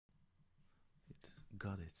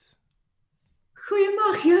got it.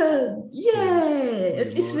 Goedemorgen!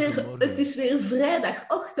 Yay! Goedemorgen. Het is weer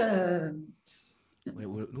vrijdagochtend. Wait,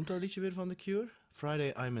 hoe noemt dat liedje weer van The Cure?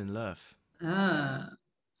 Friday, I'm in Love.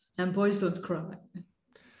 And Boys Don't Cry.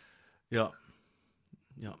 Ja,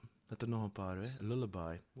 met er nog een paar, hè.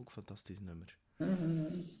 Lullaby, ook een fantastisch nummer.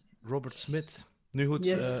 Robert Smith. Nu goed,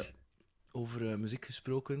 Yes. over muziek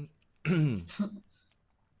gesproken.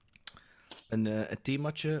 een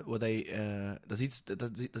themaatje, wat dat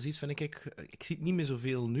is iets, vind ik zie het niet meer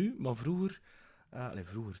zoveel nu, maar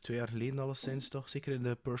vroeger, 2 jaar geleden alleszins toch, zeker in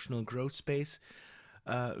de personal growth space,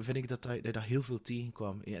 vind ik dat heel veel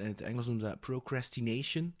tegenkwam. In het Engels noemen ze dat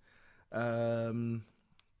procrastination.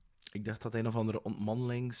 Ik dacht dat een of andere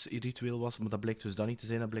ontmantelingsritueel was, maar dat blijkt dus dan niet te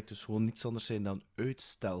zijn. Dat blijkt dus gewoon niets anders zijn dan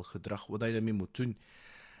uitstelgedrag, wat je daarmee moet doen.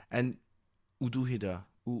 En hoe doe je dat?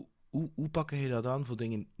 Hoe pak je dat aan voor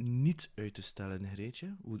dingen niet uit te stellen,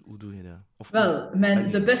 Greetje? Hoe doe je dat?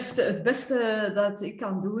 Het beste dat ik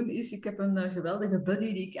kan doen is, ik heb een geweldige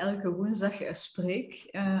buddy die ik elke woensdag spreek,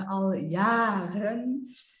 al jaren.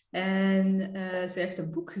 En zij heeft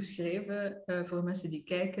een boek geschreven voor mensen die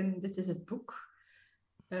kijken. Dit is het boek.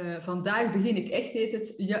 Vandaag begin ik echt, heet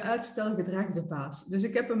het, Je uitstelgedrag de baas. Dus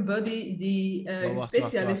ik heb een buddy die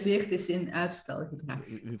gespecialiseerd is in uitstelgedrag.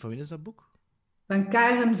 Van wie is dat boek? Van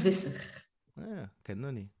Karen Visser. Ja, ik ken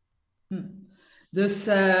dat niet. Dus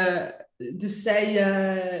zij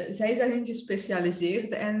is daarin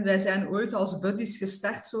gespecialiseerd en wij zijn ooit als buddies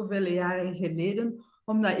gestart zoveel jaren geleden,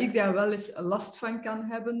 omdat ik daar wel eens last van kan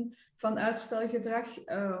hebben, van uitstelgedrag.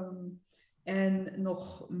 En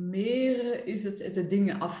nog meer is het de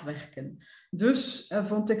dingen afwerken. Dus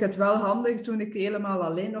vond ik het wel handig toen ik helemaal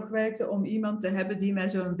alleen nog werkte, om iemand te hebben die mij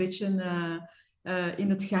zo een beetje in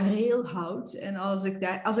het gareel houdt. En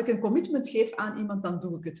als ik een commitment geef aan iemand, dan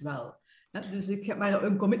doe ik het wel. Dus maar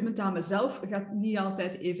een commitment aan mezelf gaat niet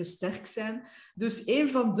altijd even sterk zijn. Dus een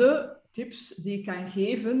van de tips die ik kan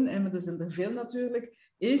geven, en er zijn er veel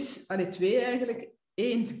natuurlijk, is, 2 eigenlijk.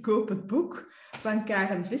 1, koop het boek van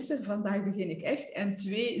Karen Visser, Vandaag begin ik echt. En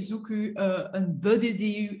 2, zoek u een buddy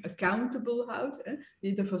die u accountable houdt. Hè?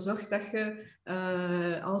 Die ervoor zorgt dat je,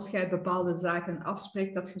 als jij bepaalde zaken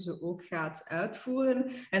afspreekt, dat je ze ook gaat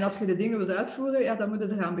uitvoeren. En als je de dingen wilt uitvoeren, ja, dan moet je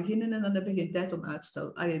eraan beginnen en dan heb je geen tijd om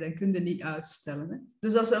uitstellen. Dan kun je niet uitstellen. Hè?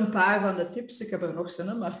 Dus dat is een paar van de tips. Ik heb er nog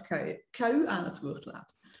zo'n, maar ik ga u aan het woord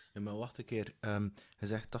laten. Ja, maar wacht een keer. Je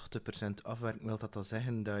zegt 80% afwerken. Wil dat dan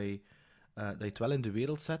zeggen dat je het wel in de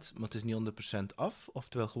wereld zet, maar het is niet 100% af?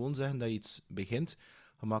 Oftewel gewoon zeggen dat je iets begint,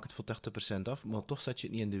 je maakt het voor 80% af, maar toch zet je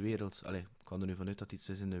het niet in de wereld. Allee, ik kan er nu vanuit dat iets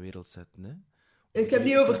is in de wereld zetten, hè? Ik heb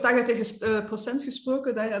niet over 80%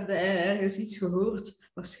 gesproken, dat heb je ergens iets gehoord,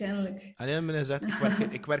 waarschijnlijk. Nee, maar hij zegt,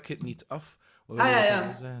 ik werk het niet af. Wat wil ja, je ja.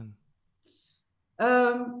 dat zeggen?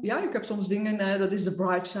 Ik heb soms dingen, dat is de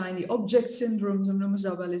bright shiny object syndrome, zo noemen ze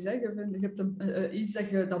dat wel eens. Hè. Je hebt iets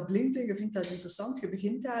dat blinkt en je vindt dat interessant, je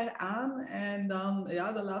begint daar aan en dan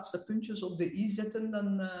de laatste puntjes op de i zetten,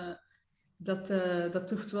 dan dat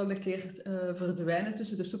durft wel een keer verdwijnen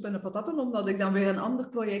tussen de soep en de patatten, omdat ik dan weer een ander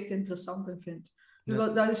project interessanter vind.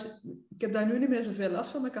 Ja. Ik heb daar nu niet meer zoveel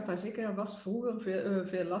last van, maar ik had daar zeker en vast vroeger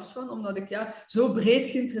veel last van, omdat ik zo breed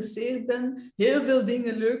geïnteresseerd ben, heel veel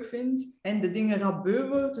dingen leuk vind en de dingen rap beu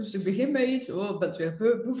word. Dus ik begin met iets, ik ben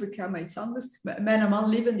weer boef, ik ga met iets anders. Mijn man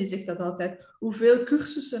Lieven die zegt dat altijd, hoeveel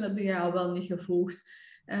cursussen heb je al wel niet gevolgd?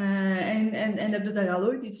 En heb je daar al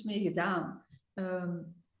ooit iets mee gedaan?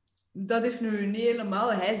 Dat heeft nu niet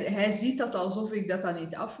helemaal. Hij ziet dat alsof ik dat dan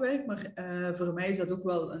niet afwerk, maar voor mij is dat ook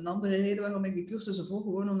wel een andere reden waarom ik die cursussen volg,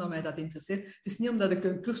 gewoon omdat mij dat interesseert. Het is niet omdat ik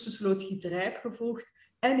een cursus loodgieterij heb gevolgd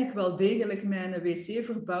en ik wel degelijk mijn wc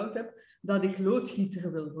verbouwd heb, dat ik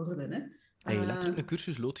loodgieter wil worden. Hè. Heb je letterlijk een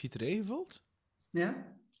cursus loodgieterij gevolgd?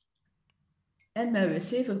 Ja. En mijn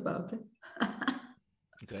wc verbouwd. Hè.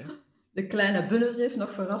 Okay. De kleine Bunnes heeft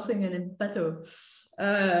nog verrassingen in petto.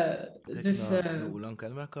 Hoe lang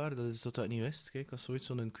kennen we elkaar? Dat is tot dat niet wist. Kijk, als zoiets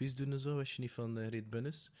zo'n quiz doen en zo, was je niet van Reet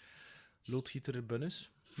Bunnes. Loodgieter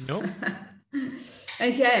Bunnes. No.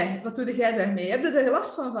 En jij, wat doe jij daarmee? Heb je er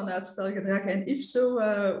last van uitstelgedrag? En if zo,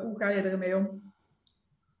 hoe ga je ermee om?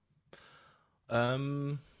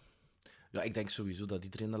 Ja, ik denk sowieso dat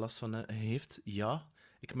iedereen er last van heeft. Ja,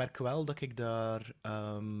 ik merk wel dat ik daar...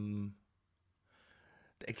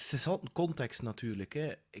 Het is altijd een context natuurlijk.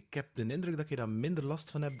 Hè. Ik heb de indruk dat ik daar minder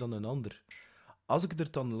last van heb dan een ander. Als ik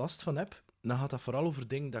er dan last van heb, dan gaat dat vooral over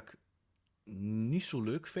dingen dat ik niet zo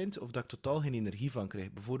leuk vind, of dat ik totaal geen energie van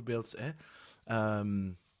krijg. Bijvoorbeeld,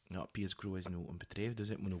 PS Grow is nu een bedrijf, dus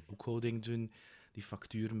ik moet ook boekhouding doen. die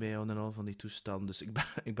facturen bijhouden en al van die toestanden. Dus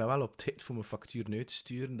ik ben wel op tijd voor mijn facturen uit te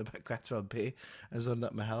sturen. Daar ben ik echt wel bij. En zorg dat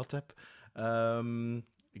ik mijn geld heb.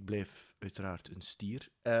 Ik blijf uiteraard een stier.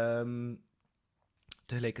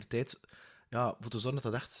 Tegelijkertijd, ja, voor te zorgen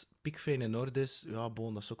dat dat echt piekfijn in orde is, ja,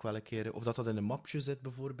 bon, dat is ook wel een keer... Of dat in een mapje zit,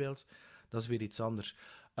 bijvoorbeeld, dat is weer iets anders.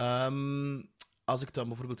 Als ik dan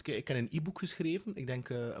bijvoorbeeld... Kijk, ik heb een e-book geschreven, ik denk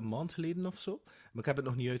een maand geleden of zo, maar ik heb het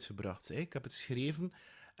nog niet uitgebracht. Hè. Ik heb het geschreven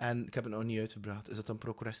en ik heb het nog niet uitgebracht. Is dat dan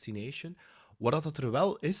procrastination? Wat dat er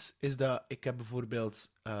wel is dat ik heb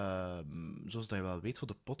bijvoorbeeld, zoals dat je wel weet, voor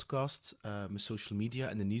de podcast, mijn social media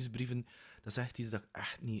en de nieuwsbrieven, dat is echt iets dat ik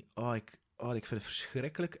echt niet... ik vind het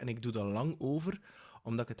verschrikkelijk en ik doe daar lang over,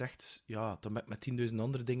 omdat ik het echt... Ja, dan ben ik met 10.000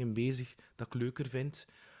 andere dingen bezig dat ik leuker vind.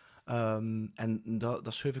 En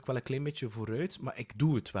dat schuif ik wel een klein beetje vooruit, maar ik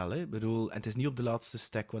doe het wel. Hè. Ik bedoel, en het is niet op de laatste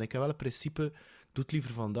stek, want ik heb wel het principe, ik doe het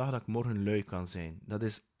liever vandaag dat ik morgen lui kan zijn.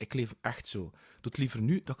 Ik leef echt zo. Ik doe het liever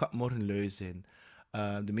nu dat ik morgen lui zijn.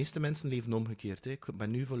 De meeste mensen leven omgekeerd. Hè. Ik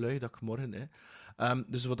ben nu voor lui dat ik morgen... Hè.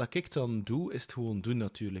 Dus wat ik dan doe, is het gewoon doen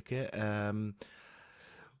natuurlijk. Hè.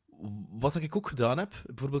 Wat ik ook gedaan heb,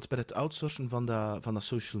 bijvoorbeeld bij het outsourcen van dat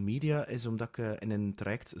social media, is omdat ik in een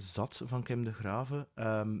traject zat van Kim de Graven,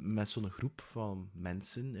 met zo'n groep van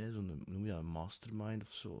mensen, noem je dat, een mastermind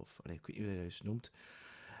of zo, of ik weet niet hoe je dat juist noemt,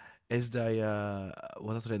 is dat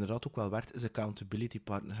wat er inderdaad ook wel werd, is accountability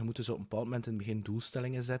partner. Je moet dus op een bepaald moment in het begin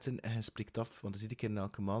doelstellingen zetten en je spreekt af, want dat zie ik in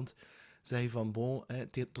elke maand, zeg je van, bon,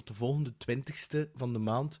 tot de volgende 20ste van de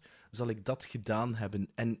maand zal ik dat gedaan hebben.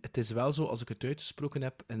 En het is wel zo, als ik het uitgesproken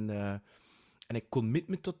heb en ik commit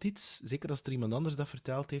me tot iets, zeker als er iemand anders dat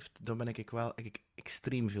verteld heeft, dan heb ik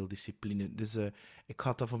extreem veel discipline. Dus ik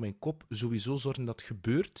ga dat van mijn kop sowieso zorgen dat het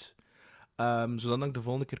gebeurt, zodat ik de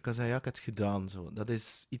volgende keer kan zeggen, ja, ik heb het gedaan. Zo. Dat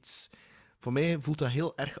is iets... Voor mij voelt dat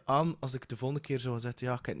heel erg aan als ik de volgende keer zou zeggen,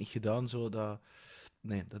 ja, ik heb het niet gedaan, zo,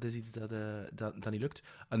 Nee, dat is iets dat niet lukt.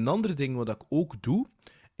 Een ander ding wat ik ook doe,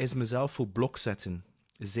 is mezelf voor blok zetten.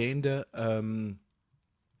 Zijnde,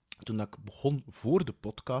 toen ik begon voor de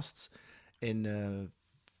podcasts in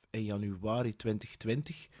januari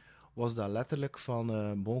 2020, was dat letterlijk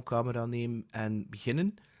van camera nemen en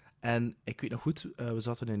beginnen. En ik weet nog goed, we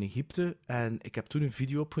zaten in Egypte en ik heb toen een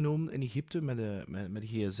video opgenomen in Egypte met de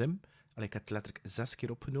gsm. Ik heb het letterlijk 6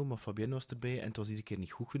 keer opgenomen, maar Fabienne was erbij en het was iedere keer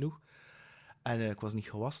niet goed genoeg. En ik was niet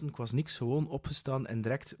gewassen, ik was niks, gewoon opgestaan en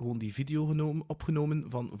direct gewoon die video opgenomen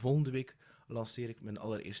van volgende week lanceer ik mijn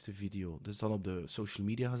allereerste video. Dus dan op de social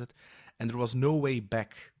media gezet. En er was no way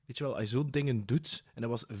back. Weet je wel, als je zo'n dingen doet, en dat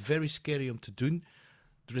was very scary om te doen,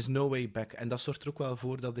 there is no way back. En dat zorgt er ook wel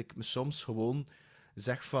voor dat ik me soms gewoon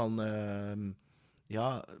zeg van,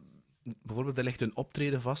 ja, bijvoorbeeld er ligt een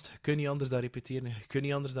optreden vast, je kunt niet anders dan repeteren, je kunt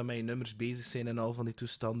niet anders dan met je nummers bezig zijn en al van die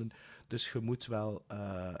toestanden, dus je moet wel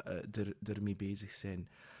ermee bezig zijn.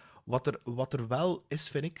 Wat er wel is,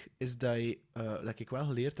 vind ik, is dat ik wel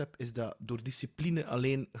geleerd heb, is dat door discipline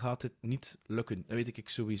alleen gaat het niet lukken. Dat weet ik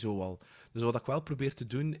sowieso al. Dus wat ik wel probeer te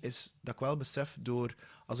doen, is dat ik wel besef,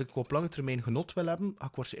 als ik op lange termijn genot wil hebben, ga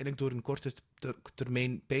ik waarschijnlijk door een korte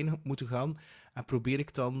termijn pijn moeten gaan, en probeer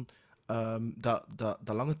ik dan dat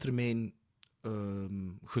lange termijn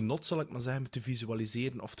genot, zal ik maar zeggen, te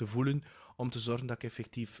visualiseren of te voelen, om te zorgen dat ik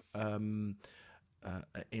effectief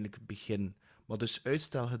eigenlijk begin. Maar dus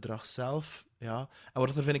uitstelgedrag zelf, ja. En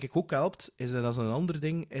wat er vind ik ook helpt, is dat als een ander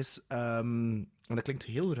ding, en dat klinkt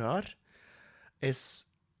heel raar, is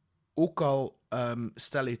ook al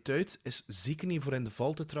stel je het uit, is zeker niet voor in de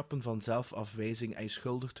val te trappen van zelfafwijzing en je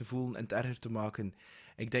schuldig te voelen en het erger te maken.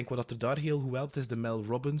 Ik denk wat er daar heel goed helpt, is de Mel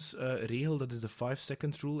Robbins regel, dat is de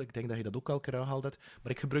 5-second rule. Ik denk dat je dat ook al keer aangehaald hebt,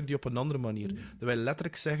 maar ik gebruik die op een andere manier. Dat wil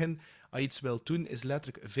letterlijk zeggen, als je iets wilt doen, is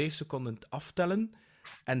letterlijk 5 seconden aftellen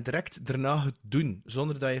en direct daarna het doen,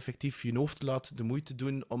 zonder dat je effectief je hoofd laat de moeite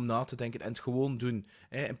doen om na te denken en het gewoon doen.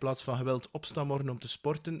 In plaats van je wilt opstaan morgen om te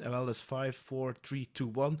sporten, en wel, dat is 5, 4, 3,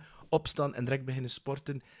 2, 1, opstaan en direct beginnen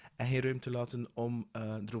sporten en geen ruimte laten om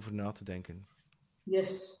erover na te denken.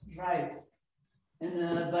 Yes, right. En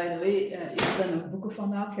by the way, ik ben een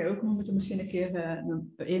boekenfanaat. Ga je ook moeten misschien een keer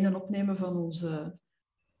een opnemen van onze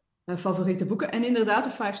favoriete boeken. En inderdaad,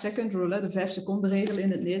 de 5-second rule, de 5-seconden regel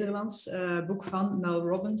in het Nederlands. Boek van Mel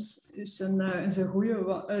Robbins is een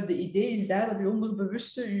goede. De idee is daar dat je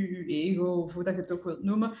onderbewuste, je ego, of hoe dat je het ook wilt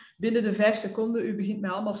noemen, binnen de 5 seconden, u begint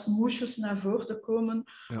met allemaal smoesjes naar voren te komen,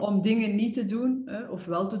 ja, om dingen niet te doen, of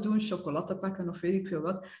wel te doen, chocolade pakken of weet ik veel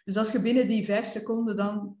wat. Dus als je binnen die 5 seconden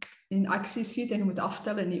dan in actie schiet en je moet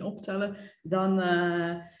aftellen en niet optellen,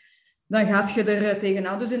 dan gaat je er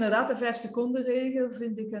tegenaan. Dus inderdaad, de 5-seconden-regel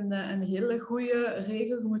vind ik een hele goede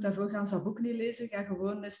regel. Je moet daarvoor gaan dat boek niet lezen. Ga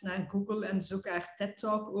gewoon eens naar Google en zoek haar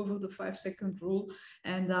TED-talk over de 5-second rule.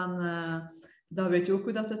 En dan weet je ook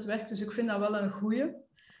hoe dat het werkt. Dus ik vind dat wel een goede.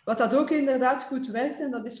 Wat dat ook inderdaad goed werkt,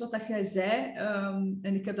 en dat is wat dat jij zei,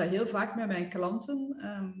 en ik heb dat heel vaak met mijn klanten.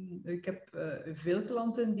 Ik heb veel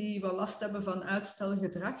klanten die wel last hebben van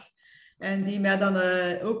uitstelgedrag. En die mij dan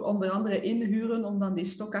ook onder andere inhuren om dan die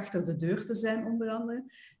stok achter de deur te zijn, onder andere.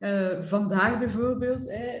 Vandaag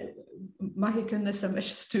bijvoorbeeld, mag ik een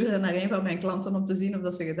sms'je sturen naar een van mijn klanten om te zien of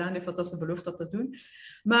dat ze gedaan heeft wat dat ze beloofd had te doen.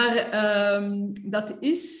 Maar dat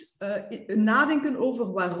is nadenken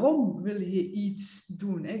over waarom wil je iets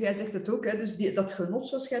doen. Hè? Jij zegt het ook, hè? Dus dat genot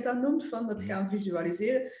zoals jij dat noemt, van het gaan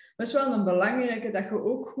visualiseren. Maar het is wel een belangrijke dat je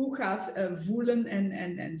ook goed gaat voelen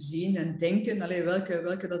en zien en denken. Allee,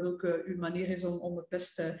 welke dat ook uw manier is om het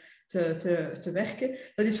beste te werken.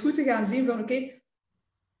 Dat is goed te gaan zien van oké,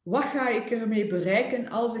 wat ga ik ermee bereiken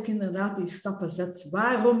als ik inderdaad die stappen zet?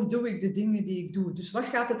 Waarom doe ik de dingen die ik doe? Dus wat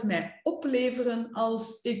gaat het mij opleveren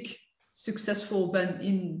als ik succesvol ben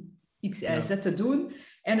in X, Y, Z te doen?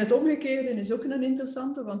 En het omgekeerde is ook een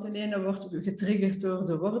interessante, want de ene wordt getriggerd door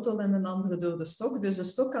de wortel en de andere door de stok. Dus de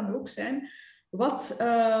stok kan ook zijn,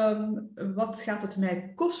 wat gaat het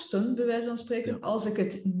mij kosten, bij wijze van spreken, als ik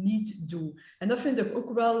het niet doe? En dat vind ik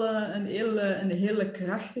ook wel een hele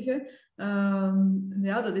krachtige.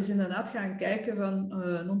 Dat is inderdaad gaan kijken van,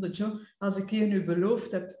 als ik hier nu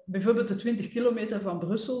beloofd heb, bijvoorbeeld de 20 kilometer van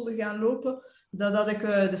Brussel te gaan lopen, dat had ik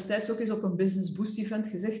destijds ook eens op een Business Boost event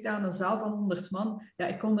gezegd aan een zaal van 100 man. Ja,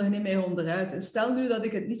 ik kon er niet meer onderuit. En stel nu dat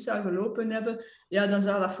ik het niet zou gelopen hebben, ja, dan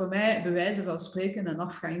zou dat voor mij bij wijze van spreken een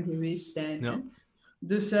afgang geweest zijn. Ja.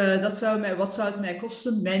 Dus wat zou het mij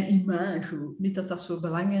kosten? Mijn imago. Niet dat dat zo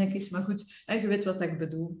belangrijk is, maar goed, je weet wat ik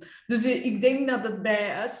bedoel. Dus ik denk dat het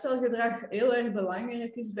bij uitstelgedrag heel erg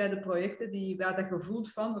belangrijk is bij de projecten waar dat je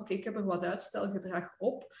voelt van, oké, ik heb er wat uitstelgedrag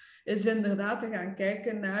op, is inderdaad te gaan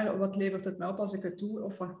kijken naar wat levert het mij op als ik het doe,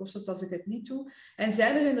 of wat kost het als ik het niet doe. En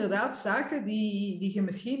zijn er inderdaad zaken die je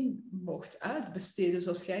misschien mocht uitbesteden,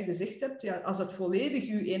 zoals jij gezegd hebt, ja, als het volledig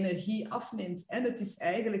je energie afneemt en het is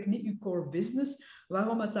eigenlijk niet je core business,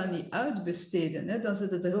 waarom het dan niet uitbesteden? Hè? Dan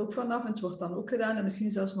zit het er ook vanaf en het wordt dan ook gedaan en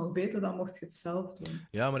misschien zelfs nog beter, dan mocht je het zelf doen.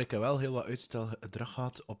 Ja, maar ik heb wel heel wat uitstelgedrag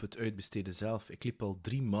gehad op het uitbesteden zelf. Ik liep al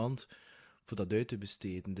 3 maanden voor dat uit te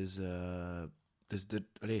besteden, dus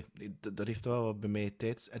dat heeft wel wat bij mij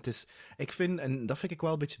tijd. Ik vind, en dat vind ik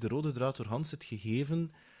wel een beetje de rode draad door Hans het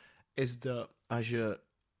gegeven, is dat als je...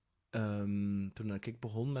 toen ik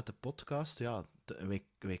begon met de podcast, ja,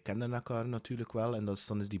 wij kenden elkaar natuurlijk wel en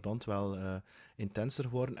dan is die band wel intenser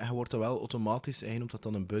geworden. En je wordt er wel automatisch, hij noemt dat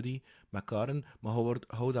dan een buddy met Karen, maar je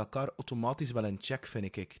houdt elkaar automatisch wel in check, vind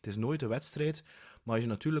ik. Het is nooit een wedstrijd, maar als je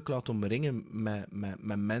natuurlijk laat omringen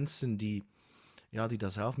met mensen die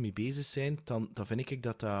daar zelf mee bezig zijn, dan vind ik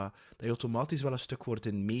dat je automatisch wel een stuk wordt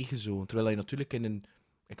in meegezogen. Terwijl je natuurlijk in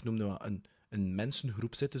ik noemde maar een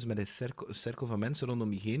mensengroep zit, dus met een cirkel van mensen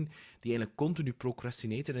rondom je heen, die eigenlijk continu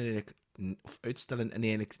procrastineren of uitstellen en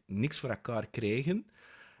eigenlijk niks voor elkaar krijgen,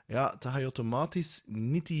 ja, dan ga je automatisch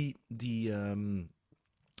niet die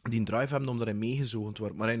drive hebben om daarin meegezogen te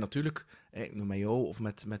worden. Maar natuurlijk, ik noem met jou of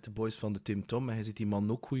met de boys van de Tim Tom, en je ziet die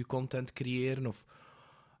man ook goede content creëren, of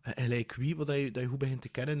gelijk wie, wat je goed begint te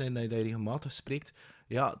kennen en dat je regelmatig spreekt,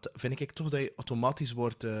 ja, vind ik toch dat je automatisch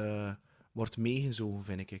wordt meegezogen,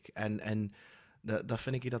 vind ik. En dat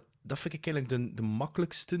vind ik eigenlijk de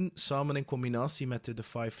makkelijkste, samen in combinatie met de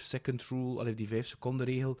 5-second rule, die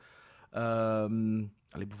 5-seconden-regel.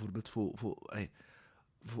 Bijvoorbeeld voor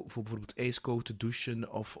bijvoorbeeld ijskoud te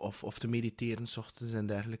douchen of te mediteren 's ochtends en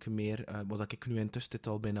dergelijke meer. Wat ik nu intussen dit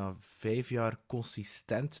al bijna 5 jaar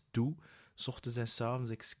consistent doe. 's Ochtends en 's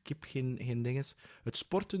avonds, ik skip geen dinges. Het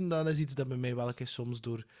sporten, dat is iets dat bij mij wel eens soms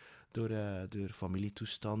door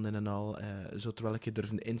familietoestanden en al, zo terwijl ik je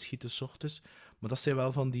durven inschieten 's ochtends. Maar dat zijn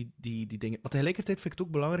wel van die dingen. Maar tegelijkertijd vind ik het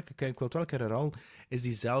ook belangrijk, ik wil het wel een keer herhalen, is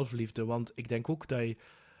die zelfliefde. Want ik denk ook dat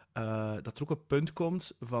er ook een punt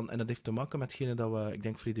komt van, en dat heeft te maken met hetgene dat we, ik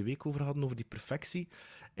denk, vorige week over hadden, over die perfectie,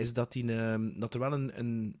 is dat er wel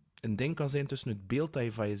een ding kan zijn tussen het beeld dat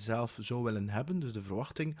je van jezelf zou willen hebben, dus de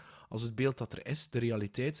verwachting, als het beeld dat er is, de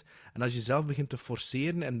realiteit. En als je zelf begint te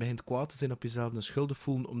forceren en begint kwaad te zijn op jezelf en schuldig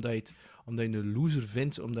voelen omdat je een loser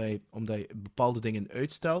vindt, omdat je bepaalde dingen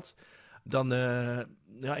uitstelt, dan,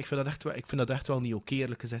 ik vind dat echt wel niet oké,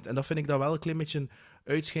 eerlijk gezegd. En dat vind ik dat wel een klein beetje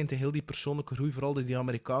uitschijnt in heel die persoonlijke groei, vooral die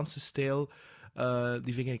Amerikaanse stijl,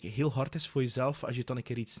 die vind ik heel hard is voor jezelf, als je dan een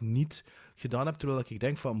keer iets niet gedaan hebt, terwijl ik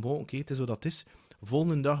denk van, oké, het is wat dat is.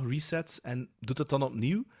 Volgende dag resets en doet het dan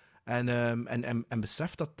opnieuw. En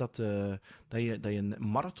besef dat je een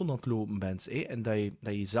marathon aan het lopen bent. En dat je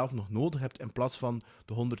jezelf nog nodig hebt in plaats van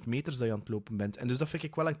de 100 meters dat je aan het lopen bent. En dus dat vind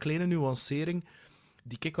ik wel een kleine nuancering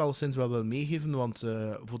die ik al sinds wel wil meegeven. Want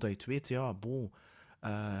voordat je het weet, ja, bon...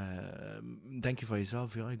 denk je van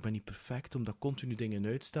jezelf, ja, ik ben niet perfect omdat ik continu dingen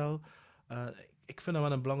uitstel. Ik vind dat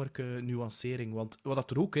wel een belangrijke nuancering. Want wat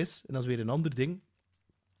dat er ook is, en dat is weer een ander ding,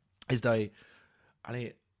 is dat je...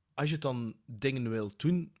 als je dan dingen wilt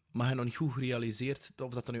doen, maar je nog niet goed gerealiseerd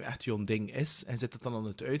of dat nu echt jouw ding is, en zit het dan aan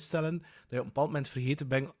het uitstellen, dat je op een bepaald moment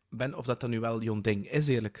vergeten bent of dat dan nu wel jouw ding is,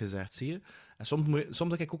 eerlijk gezegd, zie je. En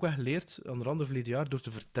soms heb ik ook wel geleerd, onder andere verleden jaar, door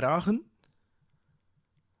te vertragen,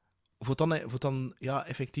 voor dan ja,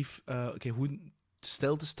 effectief goed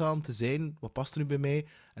stil te staan, te zijn, wat past er nu bij mij,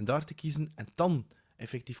 en daar te kiezen, en dan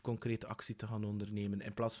effectief concrete actie te gaan ondernemen,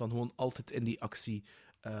 in plaats van gewoon altijd in die actie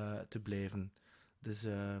te blijven. Dus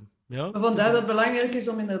ja. Maar vandaar dat het belangrijk is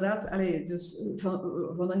om inderdaad,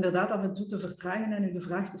 van inderdaad af en toe te vertragen en u de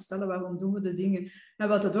vraag te stellen, waarom doen we de dingen? En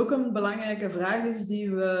wat het ook een belangrijke vraag is, die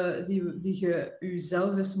je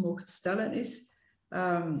uzelf eens mocht stellen, is,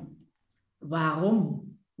 waarom?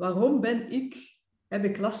 Waarom heb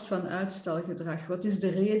ik last van uitstelgedrag? Wat is de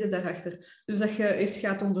reden daarachter? Dus dat je eens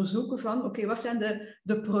gaat onderzoeken van, oké, wat zijn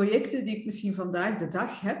de projecten die ik misschien vandaag de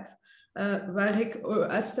dag heb, waar ik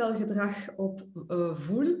uitstelgedrag op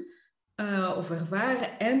voel of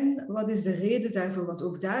ervaar, en wat is de reden daarvoor? Want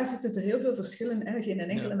ook daar zitten er heel veel verschillen. Hè? Geen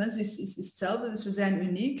enkele mens is hetzelfde, dus we zijn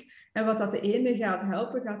uniek. En wat dat de ene gaat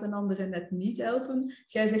helpen, gaat de andere net niet helpen.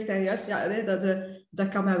 Jij zegt daar juist, ja, dat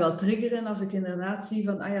kan mij wel triggeren als ik inderdaad zie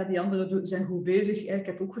van, die anderen zijn goed bezig. Ik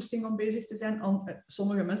heb ook goesting om bezig te zijn.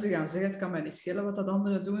 Sommige mensen gaan zeggen, het kan mij niet schelen wat dat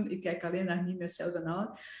anderen doen. Ik kijk alleen naar niet mezelf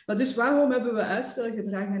aan. Maar dus waarom hebben we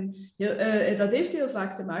uitstelgedrag? En dat heeft heel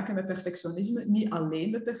vaak te maken met perfectionisme. Niet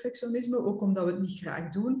alleen met perfectionisme, ook omdat we het niet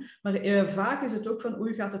graag doen. Maar vaak is het ook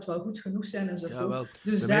van, gaat het wel goed genoeg zijn enzovoort.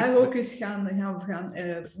 Ja, dus daar ook eens gaan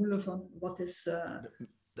voelen van wat is...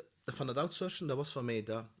 Van het outsourcen, dat was van mij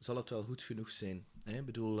dat. Zal het wel goed genoeg zijn? Ik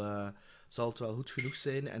bedoel, zal het wel goed genoeg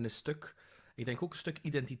zijn? En ik denk ook een stuk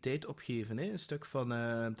identiteit opgeven. Een stuk van,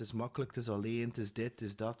 het is makkelijk, het is alleen, het is dit, het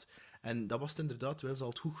is dat. En dat was het inderdaad wel, zal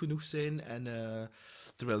het goed genoeg zijn? En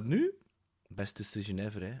terwijl nu, best decision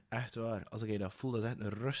ever, echt waar. Als ik dat voel, dat is echt een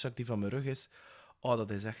rugzak die van mijn rug is. Oh,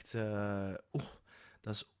 dat is echt...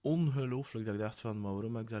 dat is ongelooflijk dat ik dacht van, maar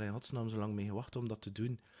waarom heb ik daar in godsnaam zo lang mee gewacht om dat te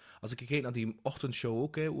doen? Als ik kijk naar die ochtendshow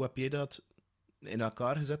ook, hoe heb jij dat in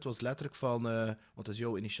elkaar gezet? Was letterlijk van, want dat is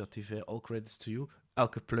jouw initiatief, all credits to you.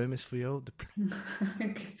 Elke pluim is voor jou.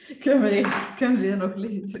 Ik heb hem zeer nog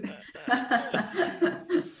liggen.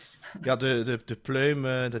 Ja, de pluim,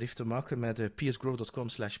 dat heeft te maken met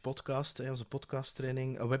psgrow.com/podcast, onze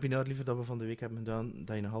podcasttraining. Een webinar liever dat we van de week hebben gedaan,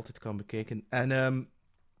 dat je nog altijd kan bekijken. En...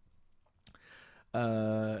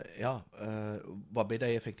 waarbij dat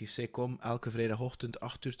je effectief zei, kom elke vrijdagochtend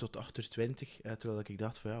 8 uur tot 8:20, terwijl ik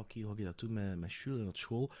dacht van, oké, hoe ga je dat doen met Jules en op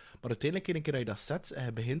school? Maar uiteindelijk, een keer dat je dat zet en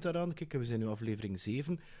je begint daaraan, kijk, we zijn nu aflevering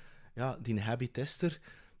 7, ja, die habit-tester,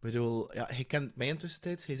 bedoel, ja, je kent mij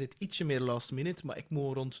intussen, hij zit ietsje meer last minute, maar ik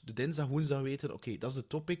moet rond de dinsdag, woensdag weten, oké, dat is de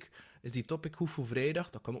topic, is die topic goed voor vrijdag,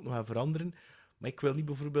 dat kan ook nog wel veranderen, maar ik wil niet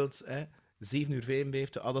bijvoorbeeld 7:55,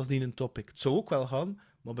 dat is niet een topic. Het zou ook wel gaan,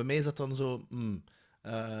 maar bij mij is dat dan zo...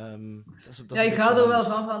 ik hou er wel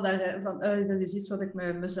van dat is iets wat ik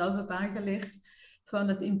mezelf heb aangeleerd, van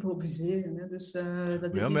het improviseren. Hè. Dus,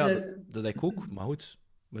 dat ik ook, maar goed.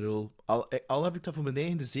 Ik bedoel, al heb ik dat voor mijn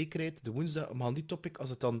eigen de zekerheid, de woensdag, maar aan die topic, als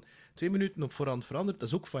het dan 2 minuten op voorhand verandert, dat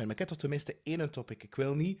is ook fijn. Maar ik heb toch tenminste 1 topic. Ik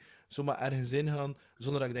wil niet zomaar ergens in gaan,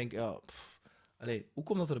 zonder dat ik denk, hoe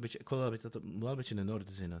komt dat er een beetje... Ik wil dat het wel een beetje in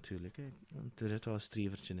orde zijn, natuurlijk. Hè. Er zit wel een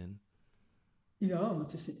strevertje in. Ja, maar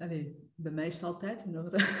het is, bij mij is het altijd in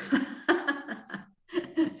orde.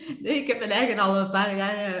 Nee, ik heb mijn eigen al een paar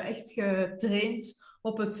jaar echt getraind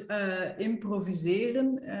op het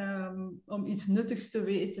improviseren, om iets nuttigs te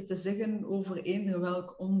weten te zeggen over eender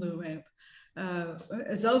welk onderwerp.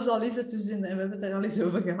 Zelfs al is het dus en we hebben het er al eens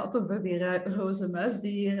over gehad, over die roze muis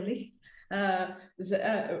die hier ligt.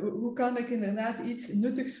 Hoe kan ik inderdaad iets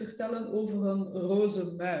nuttigs vertellen over een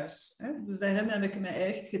roze muis? Hè? Dus daarin heb ik mij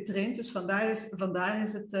echt getraind. Dus vandaar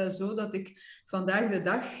is het zo dat ik vandaag de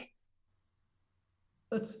dag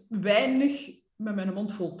het weinig met mijn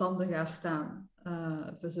mond vol tanden ga staan.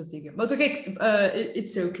 Voor zo'n dingen. Maar kijk,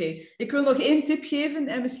 it's okay. Ik wil nog 1 tip geven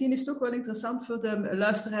en misschien is het ook wel interessant voor de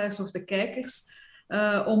luisteraars of de kijkers.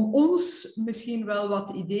 om ons misschien wel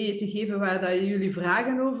wat ideeën te geven waar dat jullie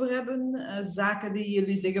vragen over hebben. Zaken die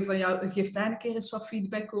jullie zeggen van ja, geef daar een keer eens wat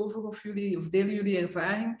feedback over of delen jullie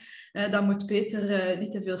ervaring. Dan moet Peter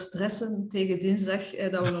niet te veel stressen tegen dinsdag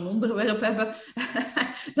dat we een onderwerp hebben.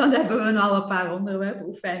 Dan hebben we al een paar onderwerpen.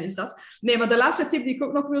 Hoe fijn is dat? Nee, maar de laatste tip die ik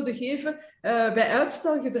ook nog wilde geven. Bij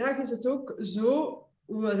uitstelgedrag is het ook zo,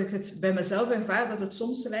 hoe ik het bij mezelf ervaar, dat het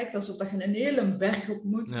soms lijkt alsof je een hele berg op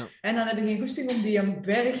moet. Ja. En dan heb je geen goesting om die een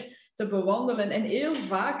berg te bewandelen. En heel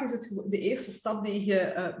vaak is het de eerste stap die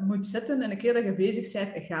je moet zetten. En een keer dat je bezig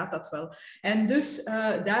bent, gaat dat wel. En dus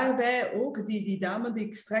daarbij ook die dame die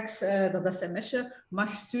ik straks dat sms'je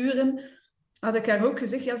mag sturen, had ik haar ook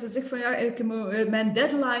gezegd, ja, ze zegt van ja, mijn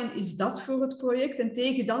deadline is dat voor het project en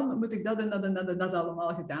tegen dan moet ik dat en dat en dat en dat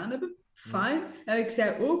allemaal gedaan hebben. Fine. En ik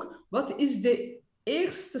zei ook, wat is de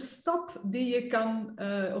eerste stap die je kan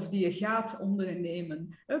of die je gaat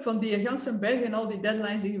ondernemen? Van die ganse berg en al die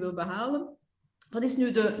deadlines die je wil behalen. Wat is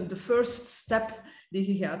nu de first step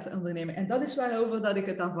die je gaat ondernemen? En dat is waarover dat ik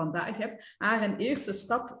het dan vandaag heb. Haar eerste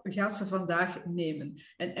stap gaat ze vandaag nemen.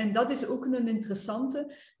 En dat is ook een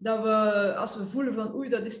interessante, dat we, als we voelen van oei,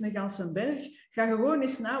 dat is een ganse berg, ga gewoon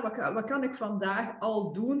eens na, wat kan ik vandaag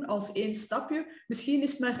al doen als één stapje? Misschien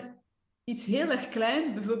is het maar iets heel erg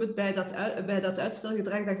klein, bijvoorbeeld bij dat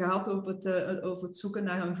uitstelgedrag dat je had over het zoeken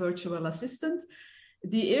naar een virtual assistant.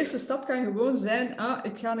 Die eerste stap kan gewoon zijn,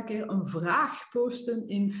 ik ga een keer een vraag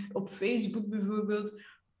posten op Facebook bijvoorbeeld,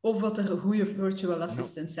 of wat er goede virtual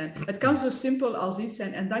assistants zijn. Het kan zo simpel als iets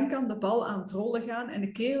zijn. En dan kan de bal aan het rollen gaan. En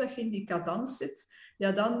een keer dat je in die cadans zit,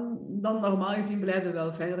 ja, dan normaal gezien blijf je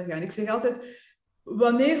wel verder gaan. Ik zeg altijd,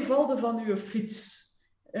 wanneer valt je van je fiets?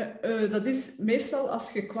 Dat is meestal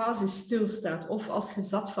als je quasi stilstaat of als je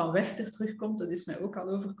zat van weg er terugkomt, dat is mij ook al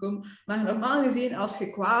overkomen. Maar normaal gezien, als je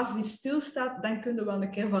quasi stilstaat, dan kun je wel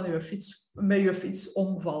een keer met je fiets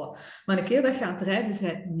omvallen. Maar een keer dat je aan het rijden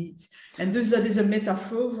bent, niet. En dus dat is een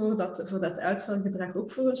metafoor voor dat uitstelgedrag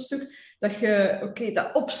ook voor een stuk. Dat je,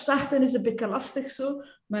 dat opstarten is een beetje lastig zo,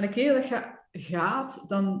 maar een keer dat je gaat,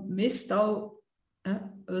 dan meestal,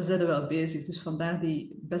 we zijn er wel bezig. Dus vandaar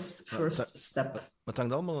die best first step. Maar het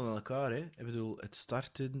hangt allemaal aan elkaar, hè. Ik bedoel, het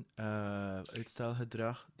starten,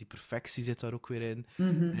 uitstelgedrag, die perfectie zit daar ook weer in.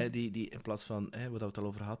 Mm-hmm. Hè, die in plaats van, wat we het al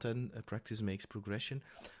over hadden, practice makes progression.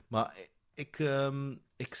 Maar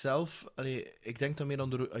ik zelf, ik denk dan meer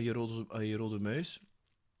aan je rode muis.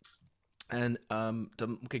 En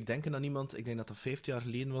dan moet ik denken aan iemand, ik denk dat 15 jaar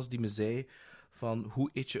geleden was, die me zei van, hoe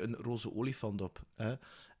eet je een roze olifant op? Hè?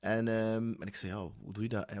 En ik zei, ja, hoe doe je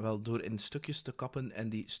dat? En wel door in stukjes te kappen en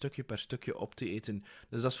die stukje per stukje op te eten.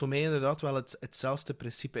 Dus dat is voor mij inderdaad wel hetzelfde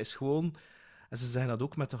principe. Is gewoon, en ze zeggen dat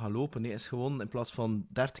ook met te gaan lopen, is gewoon in plaats van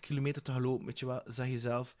 30 kilometer te gaan lopen, weet je wat, zeg je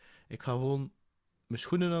zelf, ik ga gewoon mijn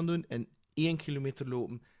schoenen aan doen en 1 kilometer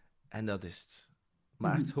lopen en dat is het.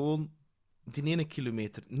 Maar echt gewoon die 1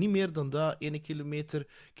 kilometer. Niet meer dan dat, 1 kilometer,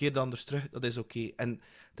 keer dan anders terug, dat is oké. En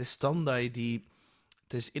het is dan dat je die...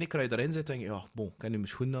 Het is één keer dat je daarin zit, denk je, ja, bon, ik heb nu mijn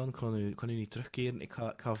schoenen aan, ik kan nu niet terugkeren, ik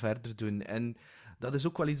ga verder doen. En dat is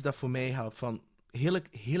ook wel iets dat voor mij helpt, van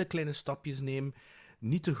hele kleine stapjes nemen,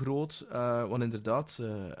 niet te groot, want inderdaad,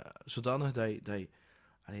 zodanig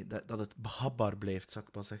dat het behapbaar blijft, zou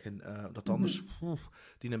ik maar zeggen. Dat anders,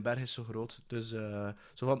 die een berg is zo groot. Dus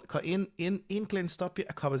zo van, ik ga één klein stapje,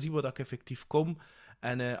 ik ga wel zien waar ik effectief kom,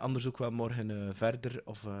 en anders ook wel morgen verder.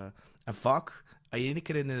 En vaak, als je één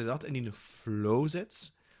keer inderdaad in die flow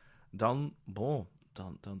zit, dan zou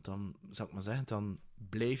ik maar zeggen, dan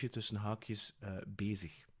blijf je tussen haakjes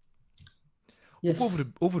bezig. Yes. Ook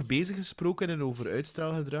over bezig gesproken en over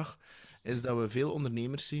uitstelgedrag, is dat we veel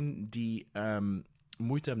ondernemers zien die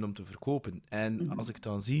moeite hebben om te verkopen. En als ik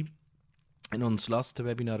dan zie, in ons laatste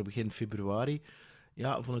webinar begin februari,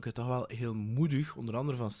 ja, vond ik het toch wel heel moedig, onder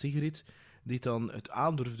andere van Sigrid, die dan het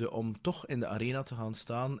aandurfde om toch in de arena te gaan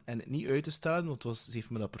staan en het niet uit te stellen, want ze heeft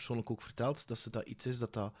me dat persoonlijk ook verteld, dat iets is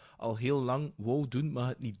dat al heel lang wou doen, maar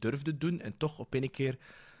het niet durfde doen, en toch op een keer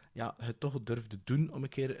het toch durfde doen om een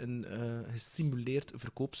keer een gestimuleerd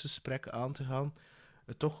verkoopsgesprek aan te gaan,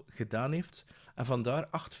 het toch gedaan heeft. En vandaar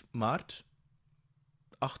 8 maart,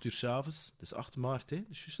 8 uur 's avonds, dus 8 maart, hè?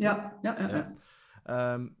 Dus juist, ja.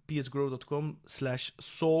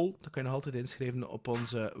 psgrow.com/soul, daar kan je nog altijd inschrijven op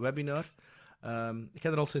onze webinar. Ik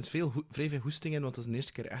heb er al sinds vrij veel goesting in, want dat is de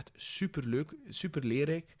eerste keer echt super leuk, super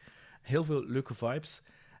leerrijk, heel veel leuke vibes.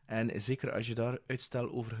 En zeker als je daar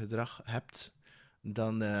uitstel over gedrag hebt,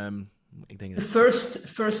 dan ik denk dat... De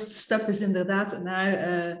first step is inderdaad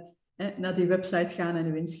naar die website gaan en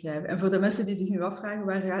u inschrijven. En voor de mensen die zich nu afvragen,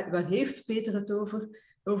 waar heeft Peter het over?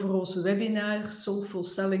 Over onze webinar Soulful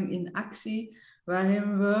Selling in actie.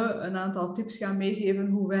 waarin we een aantal tips gaan meegeven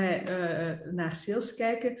hoe wij naar sales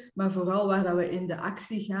kijken, maar vooral waar dat we in de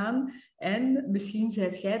actie gaan. En misschien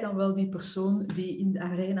zijt jij dan wel die persoon die in de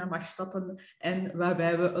arena mag stappen en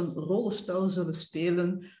waarbij we een rollenspel zullen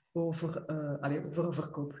spelen over een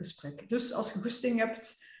verkoopgesprek. Dus als je goesting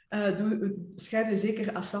hebt, schrijf je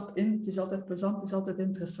zeker ASAP in. Het is altijd plezant, het is altijd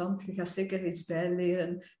interessant. Je gaat zeker iets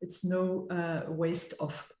bijleren. It's no waste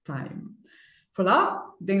of time.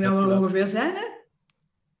 Voilà, ik denk dat we er ongeveer zijn, hè?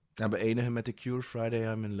 En we eindigen met The Cure,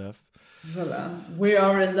 Friday I'm in Love. Voilà. We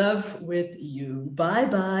are in love with you. Bye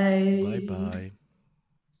bye. Bye bye.